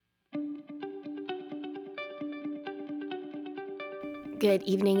Good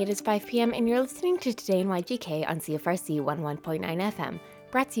evening, it is 5 p.m. and you're listening to Today in YGK on CFRC 11.9 FM,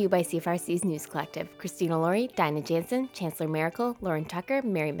 brought to you by CFRC's News Collective. Christina Laurie, Dinah Jansen, Chancellor Miracle, Lauren Tucker,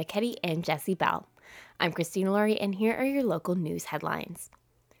 Mary McKetty, and Jesse Bell. I'm Christina Laurie, and here are your local news headlines.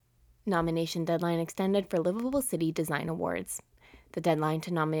 Nomination deadline extended for Livable City Design Awards. The deadline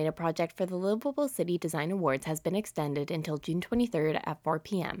to nominate a project for the Livable City Design Awards has been extended until June 23rd at 4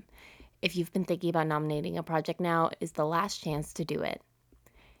 p.m. If you've been thinking about nominating a project, now is the last chance to do it.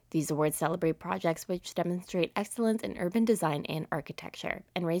 These awards celebrate projects which demonstrate excellence in urban design and architecture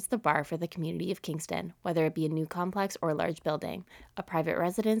and raise the bar for the community of Kingston, whether it be a new complex or large building, a private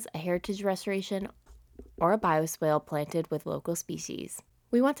residence, a heritage restoration, or a bioswale planted with local species.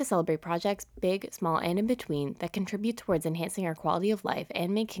 We want to celebrate projects, big, small, and in between, that contribute towards enhancing our quality of life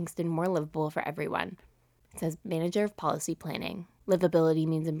and make Kingston more livable for everyone, says Manager of Policy Planning. Livability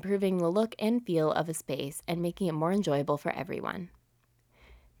means improving the look and feel of a space and making it more enjoyable for everyone.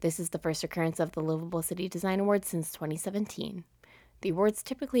 This is the first occurrence of the Livable City Design Awards since 2017. The awards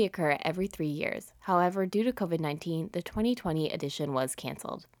typically occur every 3 years. However, due to COVID-19, the 2020 edition was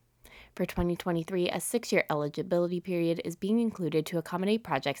canceled. For 2023, a 6-year eligibility period is being included to accommodate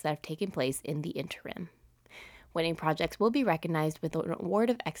projects that have taken place in the interim. Winning projects will be recognized with an Award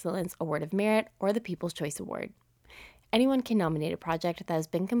of Excellence, Award of Merit, or the People's Choice Award. Anyone can nominate a project that has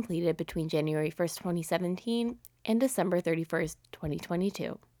been completed between January 1st, 2017 and December 31st,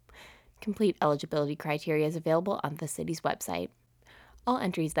 2022. Complete eligibility criteria is available on the city's website. All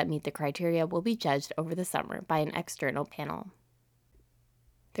entries that meet the criteria will be judged over the summer by an external panel.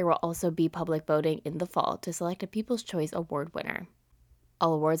 There will also be public voting in the fall to select a People's Choice Award winner.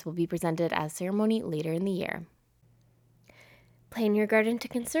 All awards will be presented as a ceremony later in the year. Plan your garden to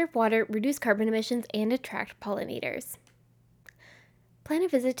conserve water, reduce carbon emissions, and attract pollinators. Plan a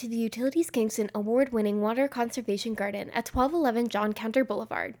visit to the Utilities Kingston award-winning water conservation garden at 1211 John Counter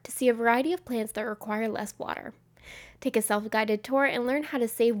Boulevard to see a variety of plants that require less water. Take a self-guided tour and learn how to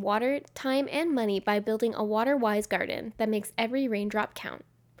save water, time, and money by building a water-wise garden that makes every raindrop count.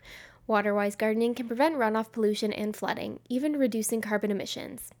 Water-wise gardening can prevent runoff pollution and flooding, even reducing carbon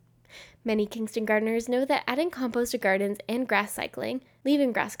emissions. Many Kingston gardeners know that adding compost to gardens and grass cycling,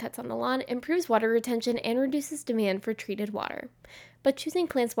 leaving grass cuts on the lawn, improves water retention and reduces demand for treated water. But choosing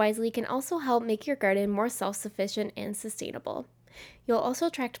plants wisely can also help make your garden more self-sufficient and sustainable. You'll also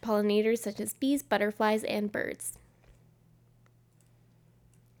attract pollinators such as bees, butterflies, and birds.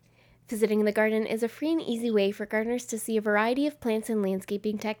 Visiting the garden is a free and easy way for gardeners to see a variety of plants and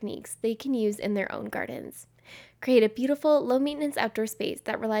landscaping techniques they can use in their own gardens. Create a beautiful, low-maintenance outdoor space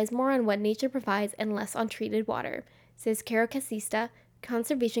that relies more on what nature provides and less on treated water, says Carol Casista,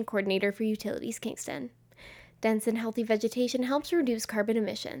 Conservation Coordinator for Utilities Kingston. Dense and healthy vegetation helps reduce carbon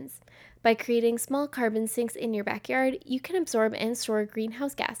emissions. By creating small carbon sinks in your backyard, you can absorb and store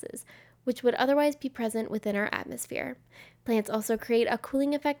greenhouse gases, which would otherwise be present within our atmosphere. Plants also create a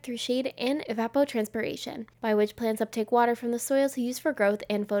cooling effect through shade and evapotranspiration, by which plants uptake water from the soil to use for growth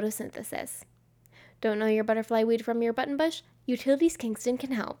and photosynthesis. Don't know your butterfly weed from your button bush? Utilities Kingston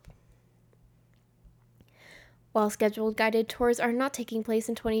can help. While scheduled guided tours are not taking place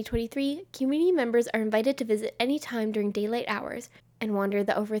in 2023, community members are invited to visit any time during daylight hours and wander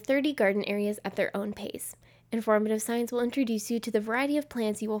the over 30 garden areas at their own pace. Informative signs will introduce you to the variety of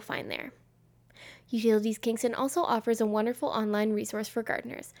plants you will find there. Utilities Kingston also offers a wonderful online resource for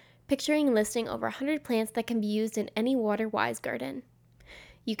gardeners, picturing and listing over 100 plants that can be used in any water-wise garden.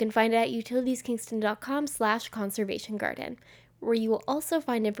 You can find it at utilitieskingston.com/conservationgarden, where you will also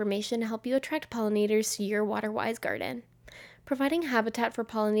find information to help you attract pollinators to your water-wise garden. Providing habitat for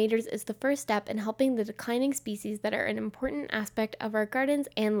pollinators is the first step in helping the declining species that are an important aspect of our gardens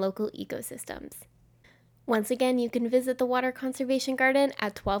and local ecosystems. Once again, you can visit the Water Conservation Garden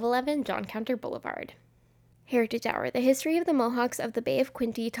at 1211 John Counter Boulevard. Heritage Hour, the history of the Mohawks of the Bay of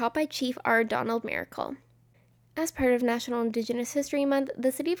Quinte, taught by Chief R. Donald Miracle. As part of National Indigenous History Month,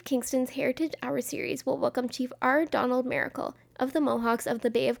 the City of Kingston's Heritage Hour series will welcome Chief R. Donald Miracle of the Mohawks of the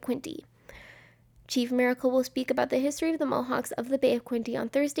Bay of Quinte. Chief Miracle will speak about the history of the Mohawks of the Bay of Quinte on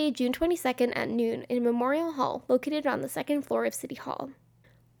Thursday, June 22nd at noon in Memorial Hall, located on the second floor of City Hall.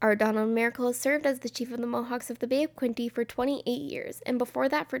 R. Donald Miracle has served as the Chief of the Mohawks of the Bay of Quinte for 28 years, and before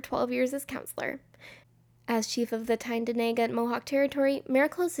that for 12 years as counselor. As Chief of the Tyendinaga Mohawk Territory,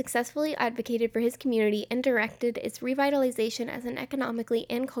 Miracle has successfully advocated for his community and directed its revitalization as an economically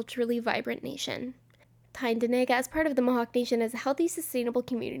and culturally vibrant nation. Tyendinaga, as part of the Mohawk Nation, is a healthy, sustainable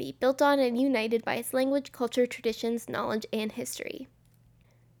community built on and united by its language, culture, traditions, knowledge, and history.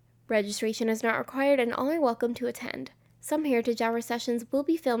 Registration is not required and all are welcome to attend. Some Heritage Hour sessions will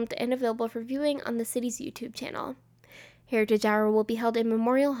be filmed and available for viewing on the city's YouTube channel. Heritage Hour will be held in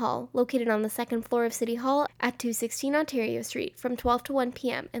Memorial Hall, located on the second floor of City Hall at 216 Ontario Street from 12 to 1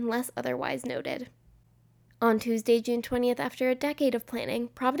 p.m. unless otherwise noted. On Tuesday, June 20th, after a decade of planning,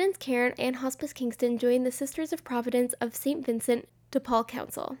 Providence Care and Hospice Kingston joined the Sisters of Providence of St. Vincent de Paul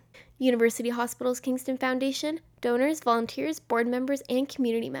Council, University Hospitals Kingston Foundation, donors, volunteers, board members, and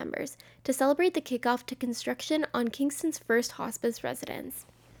community members to celebrate the kickoff to construction on Kingston's first hospice residence.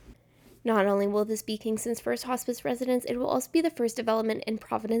 Not only will this be Kingston's first hospice residence, it will also be the first development in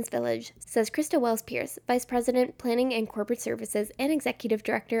Providence Village, says Krista Wells-Pierce, Vice President, Planning and Corporate Services and Executive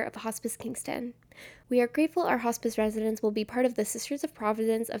Director of Hospice Kingston. We are grateful our hospice residence will be part of the Sisters of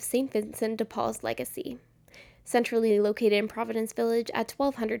Providence of St. Vincent de Paul's legacy. Centrally located in Providence Village at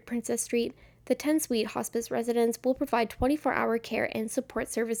 1200 Princess Street, the 10-suite hospice residence will provide 24-hour care and support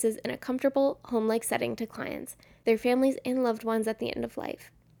services in a comfortable, home-like setting to clients, their families, and loved ones at the end of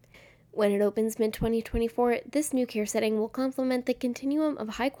life. When it opens mid-2024, this new care setting will complement the continuum of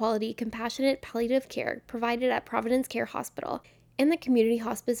high-quality, compassionate palliative care provided at Providence Care Hospital and the community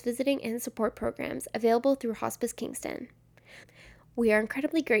hospice visiting and support programs available through Hospice Kingston. We are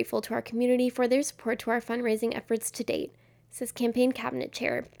incredibly grateful to our community for their support to our fundraising efforts to date, says Campaign Cabinet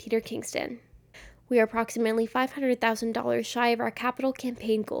Chair Peter Kingston. We are approximately $500,000 shy of our capital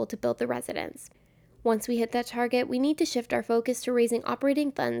campaign goal to build the residence. Once we hit that target, we need to shift our focus to raising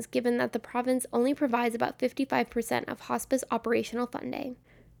operating funds given that the province only provides about 55% of hospice operational funding.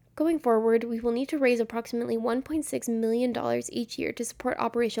 Going forward, we will need to raise approximately $1.6 million each year to support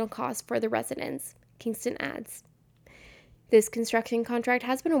operational costs for the residents, Kingston adds. This construction contract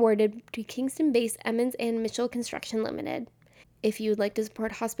has been awarded to Kingston-based Emmons and Mitchell Construction Limited. If you would like to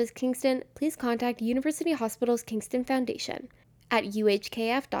support Hospice Kingston, please contact University Hospitals Kingston Foundation at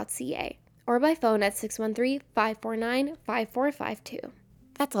uhkf.ca. or by phone at 613-549-5452.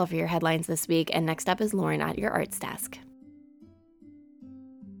 That's all for your headlines this week, and next up is Lauren at your arts desk.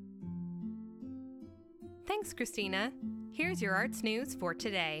 Thanks, Christina. Here's your arts news for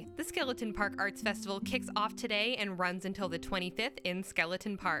today. The Skeleton Park Arts Festival kicks off today and runs until the 25th in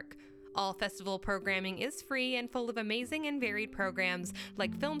Skeleton Park. All festival programming is free and full of amazing and varied programs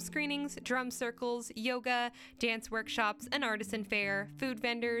like film screenings, drum circles, yoga, dance workshops, an artisan fair, food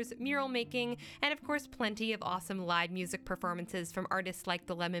vendors, mural making, and of course plenty of awesome live music performances from artists like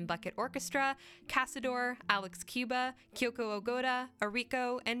the Lemon Bucket Orchestra, Casador, Alex Cuba, Kyoko Ogoda,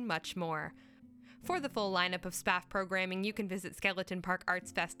 Ariko, and much more. For the full lineup of SPAF programming, you can visit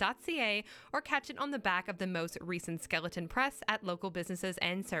skeletonparkartsfest.ca or catch it on the back of the most recent Skeleton Press at local businesses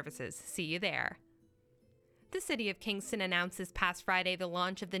and services. See you there. The City of Kingston announced this past Friday the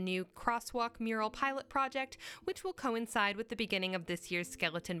launch of the new Crosswalk Mural Pilot Project, which will coincide with the beginning of this year's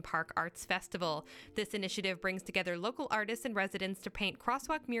Skeleton Park Arts Festival. This initiative brings together local artists and residents to paint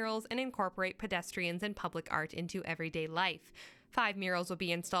crosswalk murals and incorporate pedestrians and public art into everyday life. 5 murals will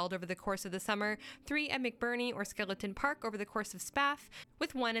be installed over the course of the summer, 3 at McBurney or Skeleton Park over the course of SPAF,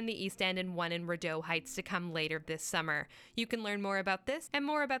 with 1 in the East End and 1 in Rideau Heights to come later this summer. You can learn more about this and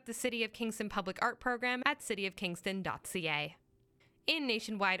more about the City of Kingston Public Art Program at cityofkingston.ca. In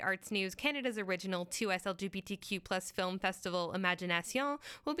nationwide arts news, Canada's original 2S LGBTQ+ film festival, Image+Nation,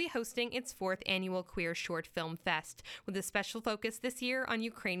 will be hosting its 4th annual Queer Short Film Fest, with a special focus this year on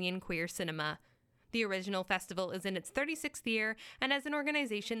Ukrainian queer cinema. The original festival is in its 36th year, and as an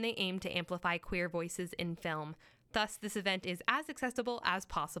organization, they aim to amplify queer voices in film. Thus, this event is as accessible as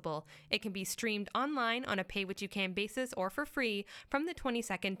possible. It can be streamed online on a pay-what-you-can basis or for free from the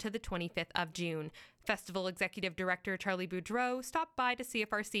 22nd to the 25th of June. Festival Executive Director Charlie Boudreau stopped by to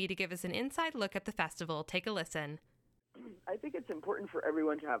CFRC to give us an inside look at the festival. Take a listen. I think it's important for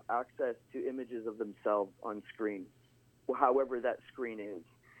everyone to have access to images of themselves on screen, however that screen is.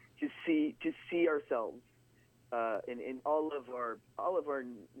 To see ourselves in all of our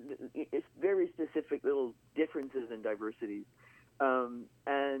very specific little differences and diversities,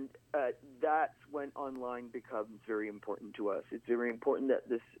 and that's when online becomes very important to us. It's very important that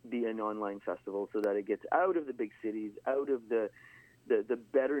this be an online festival so that it gets out of the big cities, out of the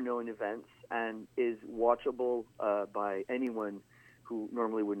better known events, and is watchable by anyone who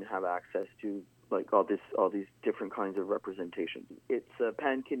normally wouldn't have access to like all these different kinds of representation. It's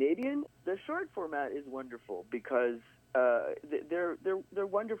pan-Canadian. The short format is wonderful because they're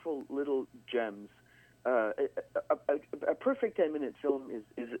wonderful little gems. A perfect 10-minute film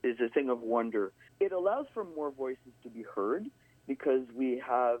is a thing of wonder. It allows for more voices to be heard because we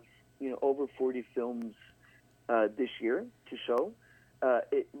have over 40 films this year to show.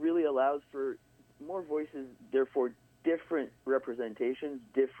 It really allows for more voices, therefore different representations,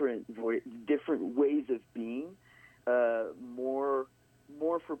 different ways of being, more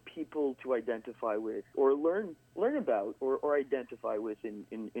more for people to identify with or learn about or identify with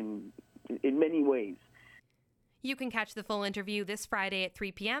in many ways. You can catch the full interview this Friday at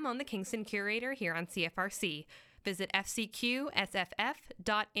 3 p.m. on the Kingston Curator here on CFRC. Visit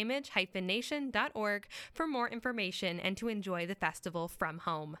fcqsff.image-nation.org for more information and to enjoy the festival from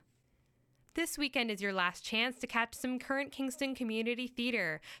home. This weekend is your last chance to catch some current Kingston community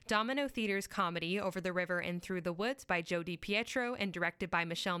theater. Domino Theater's comedy Over the River and Through the Woods by Joe DiPietro and directed by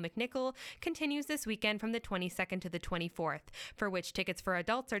Michelle McNichol continues this weekend from the 22nd to the 24th, for which tickets for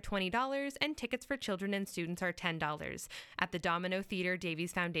adults are $20 and tickets for children and students are $10 at the Domino Theater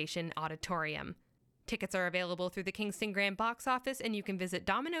Davies Foundation Auditorium. Tickets are available through the Kingston Grand Box Office, and you can visit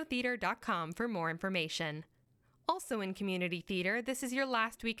dominotheater.com for more information. Also in community theater, this is your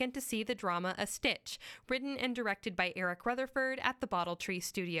last weekend to see the drama A Stitch, written and directed by Eric Rutherford at the Bottle Tree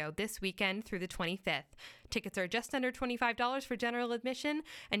Studio this weekend through the 25th. Tickets are just under $25 for general admission,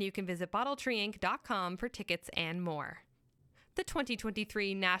 and you can visit BottleTreeInc.com for tickets and more. The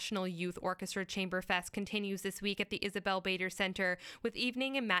 2023 National Youth Orchestra Chamber Fest continues this week at the Isabel Bader Center with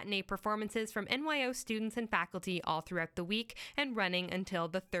evening and matinee performances from NYO students and faculty all throughout the week and running until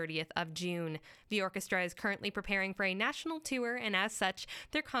the 30th of June. The orchestra is currently preparing for a national tour, and as such,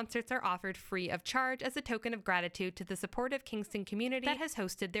 their concerts are offered free of charge as a token of gratitude to the supportive Kingston community that has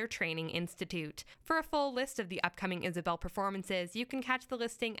hosted their training institute. For a full list of the upcoming Isabel performances, you can catch the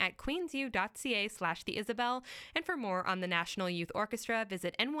listing at queensu.ca/theisabel, and for more on the National Youth Orchestra,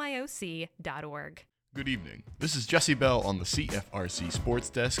 visit nyoc.org. Good evening. This is Jesse Bell on the CFRC Sports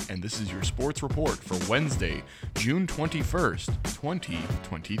Desk, and this is your sports report for Wednesday, June 21st,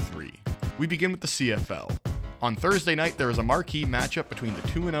 2023. We begin with the CFL. On Thursday night, there is a marquee matchup between the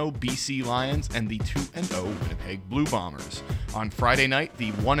 2-0 BC Lions and the 2-0 Winnipeg Blue Bombers. On Friday night,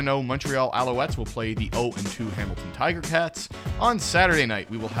 the 1-0 Montreal Alouettes will play the 0-2 Hamilton TiYGK. On Saturday night,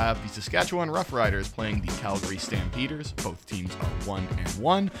 we will have the Saskatchewan Roughriders playing the Calgary Stampeders. Both teams are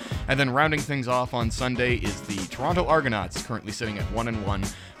 1-1. And then rounding things off on Sunday is the Toronto Argonauts, currently sitting at 1-1,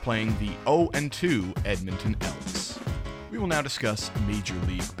 playing the 0-2 Edmonton Elks. We will now discuss Major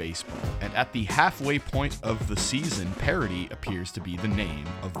League Baseball, and at the halfway point of the season, parity appears to be the name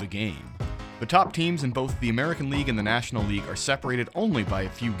of the game. The top teams in both the American League and the National League are separated only by a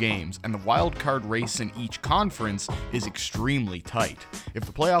few games, and the wild card race in each conference is extremely tight. If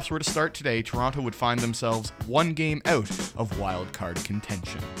the playoffs were to start today, Toronto would find themselves one game out of wild card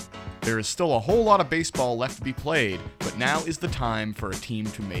contention. There is still a whole lot of baseball left to be played, but now is the time for a team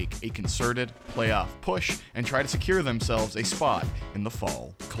to make a concerted playoff push and try to secure themselves a spot in the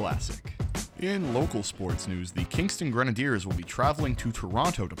Fall Classic. In local sports news, the Kingston Grenadiers will be traveling to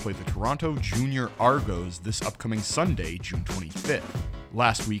Toronto to play the Toronto Junior Argos this upcoming Sunday, June 25th.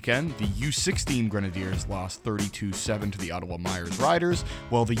 Last weekend, the U16 Grenadiers lost 32-7 to the Ottawa Myers Riders,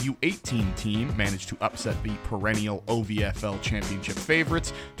 while the U18 team managed to upset the perennial OVFL Championship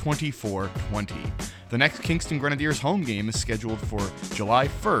favorites 24-20. The next Kingston Grenadiers home game is scheduled for July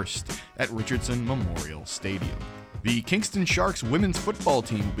 1st at Richardson Memorial Stadium. The Kingston Sharks women's football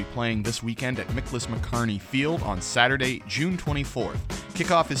team will be playing this weekend at Nicholas McCarney Field on Saturday, June 24th.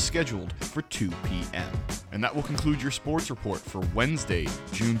 Kickoff is scheduled for 2 p.m. And that will conclude your sports report for Wednesday,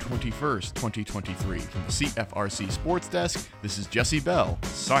 June 21st, 2023. From the CFRC Sports Desk, this is Jesse Bell,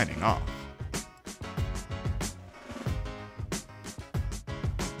 signing off.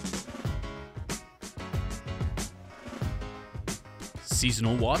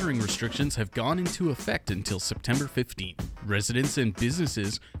 Seasonal watering restrictions have gone into effect until September 15th. Residents and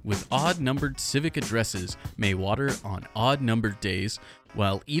businesses with odd-numbered civic addresses may water on odd-numbered days,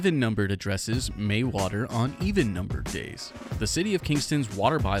 while even-numbered addresses may water on even-numbered days. The City of Kingston's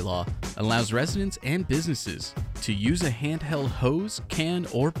water bylaw allows residents and businesses to use a handheld hose, can,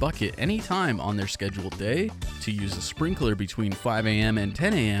 or bucket anytime on their scheduled day, to use a sprinkler between 5 a.m. and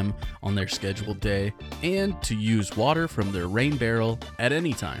 10 a.m. on their scheduled day, and to use water from their rain barrel at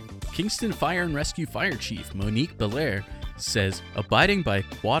any time. Kingston Fire and Rescue Fire Chief Monique Belair says abiding by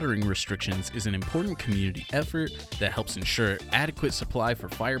watering restrictions is an important community effort that helps ensure adequate supply for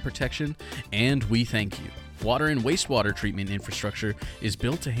fire protection, and we thank you. Water and wastewater treatment infrastructure is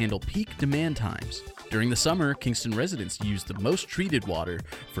built to handle peak demand times. During the summer, Kingston residents use the most treated water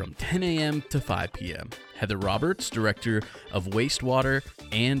from 10 a.m. to 5 p.m. Heather Roberts, Director of Wastewater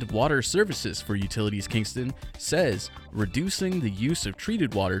and Water Services for Utilities Kingston, says reducing the use of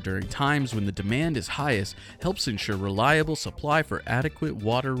treated water during times when the demand is highest helps ensure reliable supply for adequate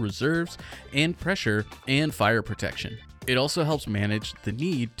water reserves and pressure and fire protection. It also helps manage the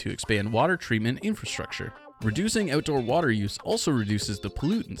need to expand water treatment infrastructure. Reducing outdoor water use also reduces the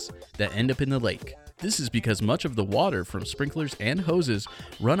pollutants that end up in the lake. This is because much of the water from sprinklers and hoses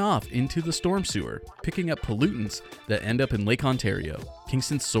run off into the storm sewer, picking up pollutants that end up in Lake Ontario,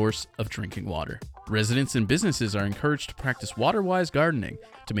 Kingston's source of drinking water. Residents and businesses are encouraged to practice water-wise gardening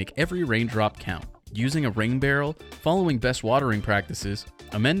to make every raindrop count. Using a rain barrel, following best watering practices,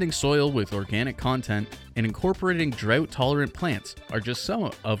 amending soil with organic content, and incorporating drought-tolerant plants are just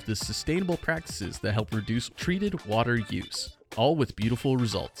some of the sustainable practices that help reduce treated water use, all with beautiful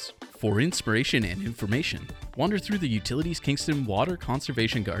results. For inspiration and information, wander through the Utilities Kingston Water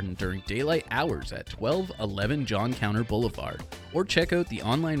Conservation Garden during daylight hours at 1211 John Counter Boulevard, or check out the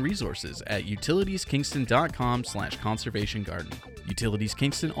online resources at utilitieskingston.com/conservation garden. Utilities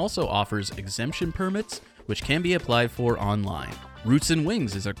Kingston also offers exemption permits, which can be applied for online. Roots and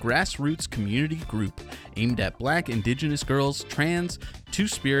Wings is a grassroots community group aimed at Black, Indigenous girls, trans,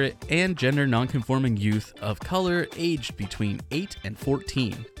 two-spirit, and gender nonconforming youth of color aged between 8 and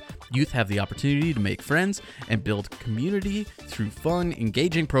 14. Youth have the opportunity to make friends and build community through fun,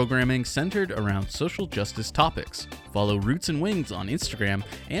 engaging programming centered around social justice topics. Follow Roots and Wings on Instagram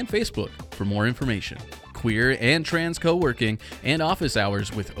and Facebook for more information. Queer and trans co-working and office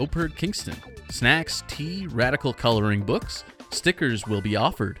hours with Operd Kingston. Snacks, tea, radical coloring books, stickers will be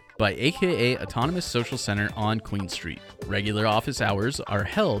offered by AKA Autonomous Social Center on Queen Street. Regular office hours are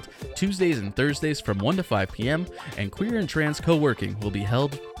held Tuesdays and Thursdays from 1 to 5 p.m. and queer and trans co-working will be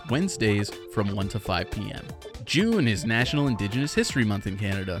held Wednesdays from 1 to 5 p.m. June is National Indigenous History Month in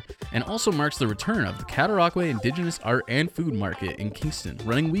Canada and also marks the return of the Cataraqui Indigenous Art and Food Market in Kingston,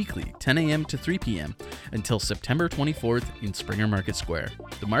 running weekly 10 a.m. to 3 p.m. until September 24th in Springer Market Square.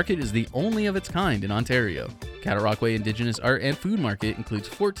 The market is the only of its kind in Ontario. Cataraqui Indigenous Art and Food Market includes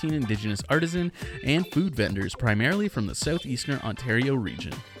 14 Indigenous artisan and food vendors primarily from the southeastern Ontario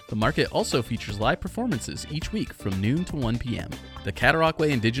region. The market also features live performances each week from noon to 1 p.m. The Cataraqui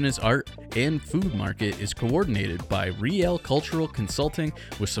Indigenous Art and Food Market is coordinated by Arial Cultural Consulting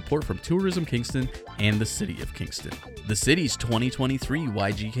with support from Tourism Kingston and the City of Kingston. The city's 2023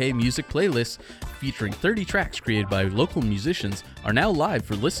 YGK music playlists featuring 30 tracks created by local musicians are now live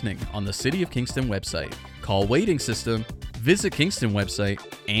for listening on the City of Kingston website. Call waiting system, visit Kingston website,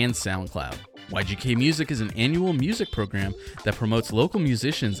 and SoundCloud. YGK Music is an annual music program that promotes local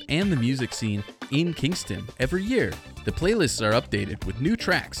musicians and the music scene in Kingston every year. The playlists are updated with new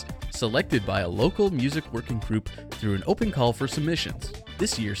tracks selected by a local music working group through an open call for submissions.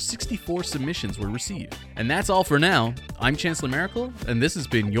 This year, 64 submissions were received. And that's all for now. I'm Chancellor Miracle, and this has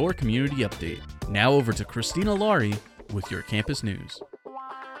been your Community Update. Now over to Christina Laurie with your campus news.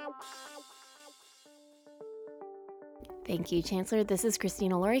 Thank you, Chancellor. This is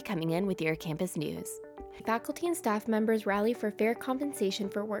Christina Laurie coming in with your campus news. Faculty and staff members rally for fair compensation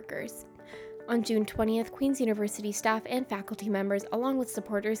for workers. On June 20th, Queen's University staff and faculty members, along with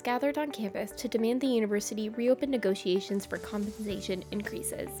supporters, gathered on campus to demand the university reopen negotiations for compensation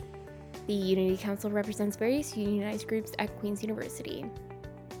increases. The Unity Council represents various unionized groups at Queen's University.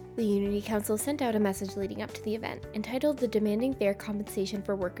 The Unity Council sent out a message leading up to the event, entitled the Demanding Fair Compensation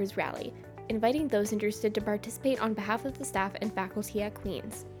for Workers Rally, inviting those interested to participate on behalf of the staff and faculty at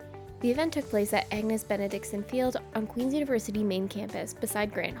Queen's. The event took place at Agnes Benedictson Field on Queen's University main campus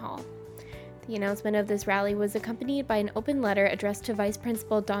beside Grant Hall. The announcement of this rally was accompanied by an open letter addressed to Vice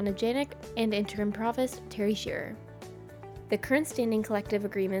Principal Donna Janik and Interim Provost Terry Shearer. The current standing collective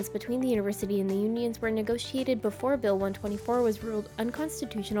agreements between the university and the unions were negotiated before Bill 124 was ruled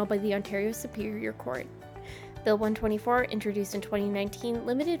unconstitutional by the Ontario Superior Court. Bill 124, introduced in 2019,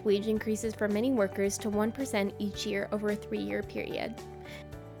 limited wage increases for many workers to 1% each year over a 3-year period.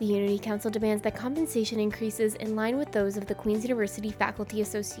 The Unity Council demands that compensation increases in line with those of the Queen's University Faculty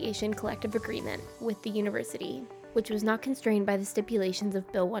Association collective agreement with the university, which was not constrained by the stipulations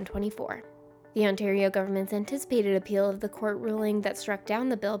of Bill 124. The Ontario government's anticipated appeal of the court ruling that struck down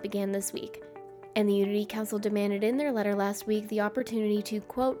the bill began this week, and the Unity Council demanded in their letter last week the opportunity to,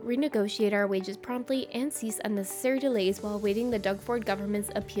 quote, renegotiate our wages promptly and cease unnecessary delays while awaiting the Doug Ford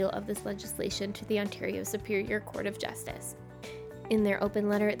government's appeal of this legislation to the Ontario Superior Court of Justice. In their open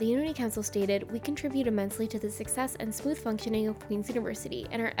letter, the Unity Council stated, "We contribute immensely to the success and smooth functioning of Queen's University,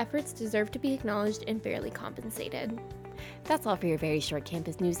 and our efforts deserve to be acknowledged and fairly compensated." That's all for your very short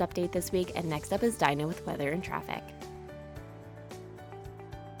campus news update this week, and next up is Dinah with weather and traffic.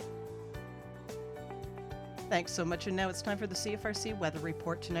 Thanks so much, and now it's time for the CFRC weather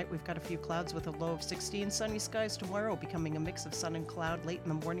report. Tonight we've got a few clouds with a low of 16, sunny skies tomorrow, becoming a mix of sun and cloud late in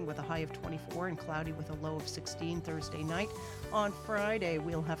the morning with a high of 24, and cloudy with a low of 16 Thursday night. On Friday,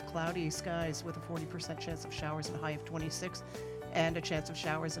 we'll have cloudy skies with a 40% chance of showers and a high of 26. and a chance of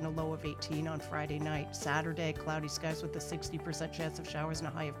showers and a low of 18 on Friday night. Saturday, cloudy skies with a 60% chance of showers and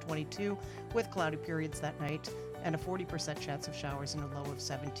a high of 22, with cloudy periods that night, and a 40% chance of showers and a low of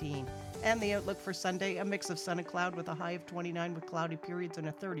 17. And the outlook for Sunday, a mix of sun and cloud with a high of 29 with cloudy periods and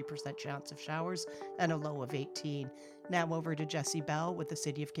a 30% chance of showers and a low of 18. Now over to Jessie Bell with the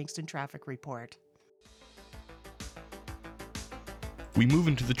City of Kingston traffic report. We move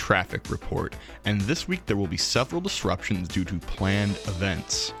into the traffic report, and this week there will be several disruptions due to planned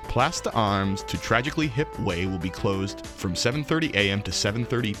events. Place d'Armes to Tragically Hip Way will be closed from 7:30 a.m. to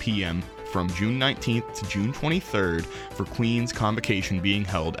 7:30 p.m. from June 19th to June 23rd for Queen's Convocation being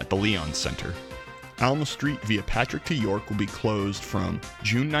held at the Leon Center. Alma Street via Patrick to York will be closed from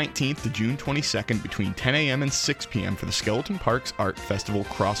June 19th to June 22nd between 10 a.m. and 6 p.m. for the Skeleton Park's Art Festival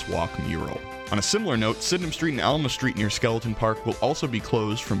Crosswalk Mural. On a similar note, Sydenham Street and Alma Street near Skeleton Park will also be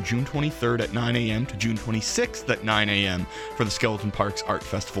closed from June 23rd at 9 a.m. to June 26th at 9 a.m. for the Skeleton Park's Art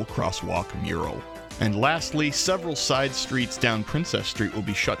Festival Crosswalk Mural. And lastly, several side streets down Princess Street will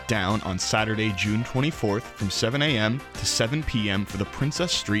be shut down on Saturday, June 24th from 7 a.m. to 7 p.m. for the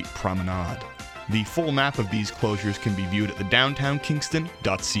Princess Street Promenade. The full map of these closures can be viewed at the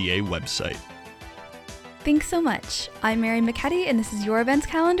downtownkingston.ca website. Thanks so much. I'm Mary McKetty, and this is your events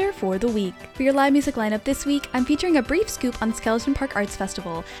calendar for the week. For your live music lineup this week, I'm featuring a brief scoop on Skeleton Park Arts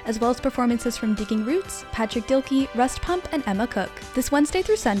Festival, as well as performances from Digging Roots, Patrick Dilkey, Rust Pump, and Emma Cook. This Wednesday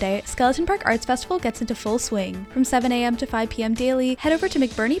through Sunday, Skeleton Park Arts Festival gets into full swing. From 7 a.m. to 5 p.m. daily, head over to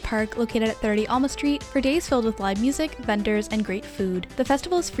McBurney Park, located at 30 Alma Street, for days filled with live music, vendors, and great food. The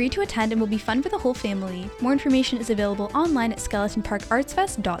festival is free to attend and will be fun for the whole family. More information is available online at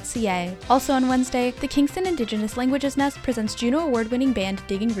skeletonparkartsfest.ca. Also on Wednesday, the Kingston Indigenous Languages Nest presents Juno Award-winning band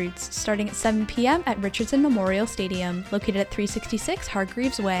Digging Roots, starting at 7 p.m. at Richardson Memorial Stadium, located at 366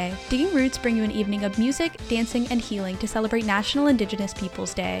 Hargreaves Way. Digging Roots bring you an evening of music, dancing, and healing to celebrate National Indigenous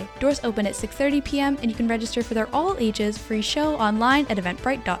Peoples Day. Doors open at 6:30 p.m. and you can register for their all-ages free show online at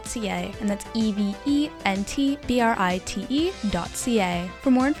eventbrite.ca, and that's eventbrite.ca.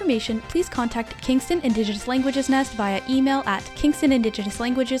 For more information, please contact Kingston Indigenous Languages Nest via email at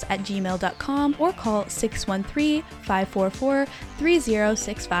kingstonинdigenouslanguages@gmail.com or call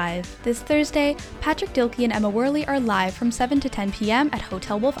 613-544-3065. This Thursday, Patrick Dilkey and Emma Worley are live from 7 to 10 p.m. at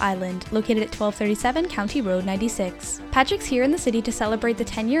Hotel Wolf Island, located at 1237 County Road 96. Patrick's here in the city to celebrate the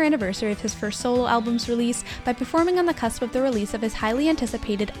 10-year anniversary of his first solo album's release by performing on the cusp of the release of his highly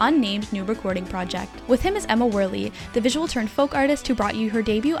anticipated unnamed new recording project. With him is Emma Worley, the visual-turned-folk artist who brought you her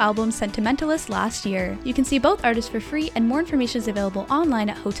debut album Sentimentalist last year. You can see both artists for free, and more information is available online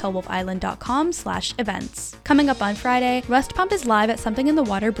at hotelwolfisland.com/events. Coming up on Friday, Rust Pump is live at Something in the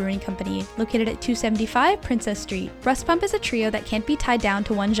Water Brewing Company, located at 275 Princess Street. Rust Pump is a trio that can't be tied down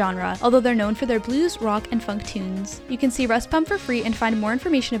to one genre, although they're known for their blues, rock, and funk tunes. You can see Rust Pump for free and find more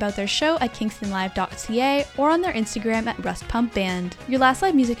information about their show at kingstonlive.ca or on their Instagram at Rust Pump Band. Your last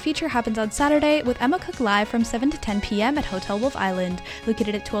live music feature happens on Saturday with Emma Cook live from 7 to 10 p.m. at Hotel Wolf Island,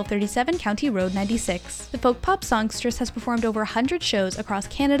 located at 1237 County Road 96. The folk pop songstress has performed over 100 shows across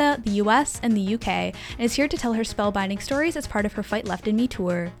Canada, the US, and the UK, and is here to tell her spellbinding stories as part of her Fight Left in Me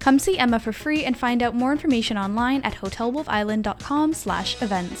tour. Come see Emma for free and find out more information online at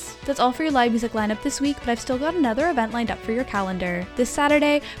hotelwolfisland.com/events. That's all for your live music lineup this week, but I've still got another event lined up for your calendar. This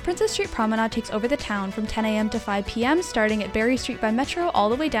Saturday, Princess Street Promenade takes over the town from 10 a.m. to 5 p.m. starting at Barrie Street by Metro all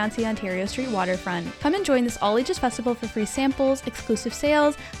the way down to the Ontario Street waterfront. Come and join this all-ages festival for free samples, exclusive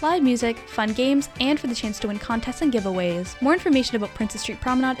sales, live music, fun games, and for the chance to win contests and giveaways. More information about Princess Street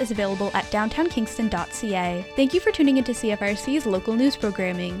Promenade is available at downtownkingston.ca. Thank you for tuning into CFRC's local news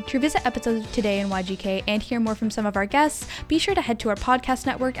programming. To revisit episodes of Today in YGK and hear more from some of our guests, be sure to head to our podcast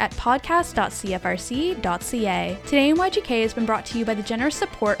network at podcast.cfrc.ca. Today in YGK has been brought to you by the generous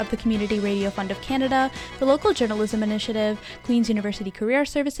support of the Community Radio Fund of Canada, the Local Journalism Initiative, Queen's University Career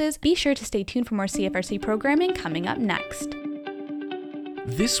Services. Be sure to stay tuned for more CFRC programming coming up next.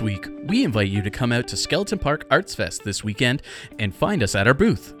 This week, we invite you to come out to Skeleton Park Arts Fest this weekend and find us at our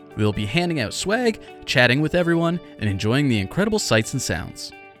booth. We'll be handing out swag, chatting with everyone, and enjoying the incredible sights and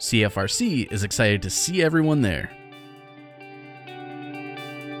sounds. CFRC is excited to see everyone there.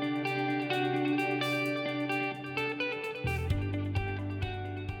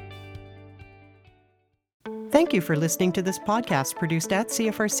 Thank you for listening to this podcast produced at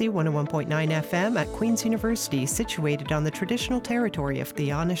CFRC 101.9 FM at Queen's University, situated on the traditional territory of the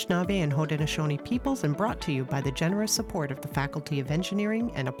Anishinaabe and Haudenosaunee peoples and brought to you by the generous support of the Faculty of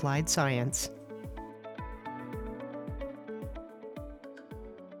Engineering and Applied Science.